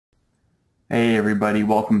Hey everybody,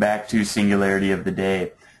 welcome back to Singularity of the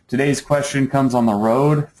Day. Today's question comes on the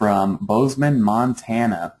road from Bozeman,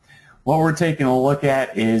 Montana. What we're taking a look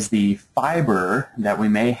at is the fiber that we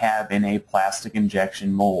may have in a plastic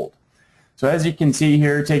injection mold. So as you can see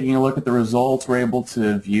here, taking a look at the results, we're able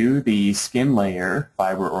to view the skin layer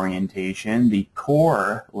fiber orientation, the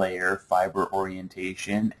core layer fiber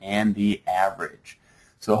orientation, and the average.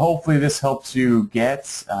 So hopefully this helps you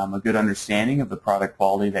get a good understanding of the product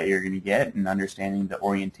quality that you're going to get and understanding the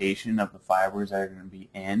orientation of the fibers that are going to be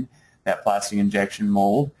in that plastic injection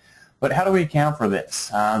mold. But how do we account for this?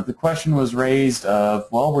 The question was raised of,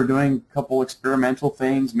 well, we're doing a couple experimental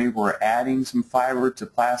things. Maybe we're adding some fiber to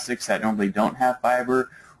plastics that normally don't have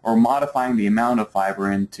fiber, or modifying the amount of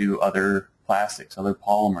fiber into other plastics, other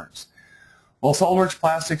polymers. Well, SOLIDWORKS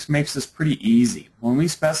Plastics makes this pretty easy. When we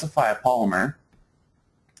specify a polymer,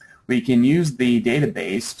 we can use the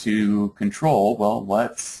database to control, well,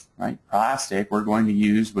 what plastic we're going to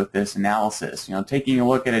use with this analysis. Taking a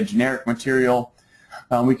look at a generic material,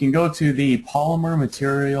 we can go to the polymer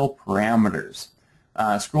material parameters.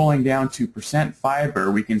 Scrolling down to % fiber,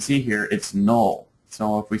 we can see here it's null.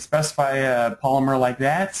 So if we specify a polymer like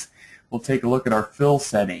that, we'll take a look at our fill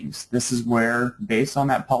settings. This is where, based on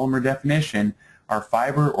that polymer definition, our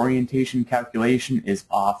fiber orientation calculation is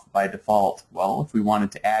off by default. Well, if we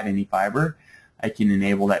wanted to add any fiber, I can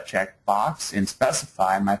enable that check box and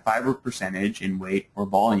specify my fiber percentage in weight or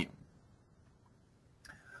volume.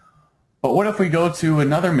 But what if we go to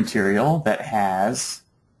another material that has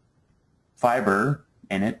fiber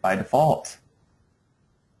in it by default?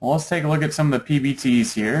 Well, let's take a look at some of the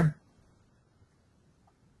PBTs here.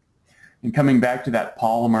 And coming back to that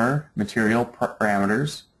polymer material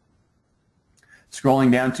parameters,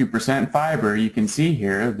 scrolling down to % fiber, you can see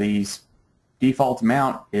here the default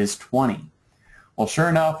amount is 20. Well, sure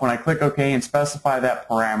enough, when I click OK and specify that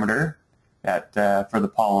parameter for the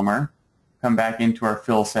polymer, come back into our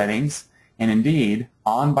fill settings, and indeed,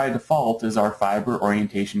 on by default is our fiber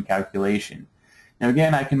orientation calculation. Now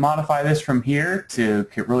again, I can modify this from here to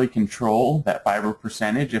really control that fiber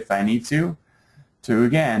percentage if I need to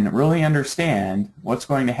again, really understand what's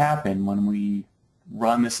going to happen when we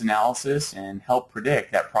run this analysis and help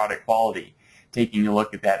predict that product quality, taking a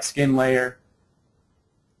look at that skin layer,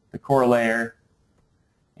 the core layer,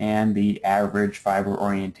 and the average fiber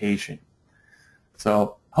orientation.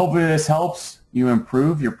 So hopefully this helps you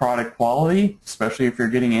improve your product quality, especially if you're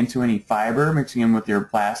getting into any fiber, mixing in with your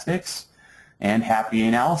plastics, and happy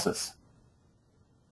analysis.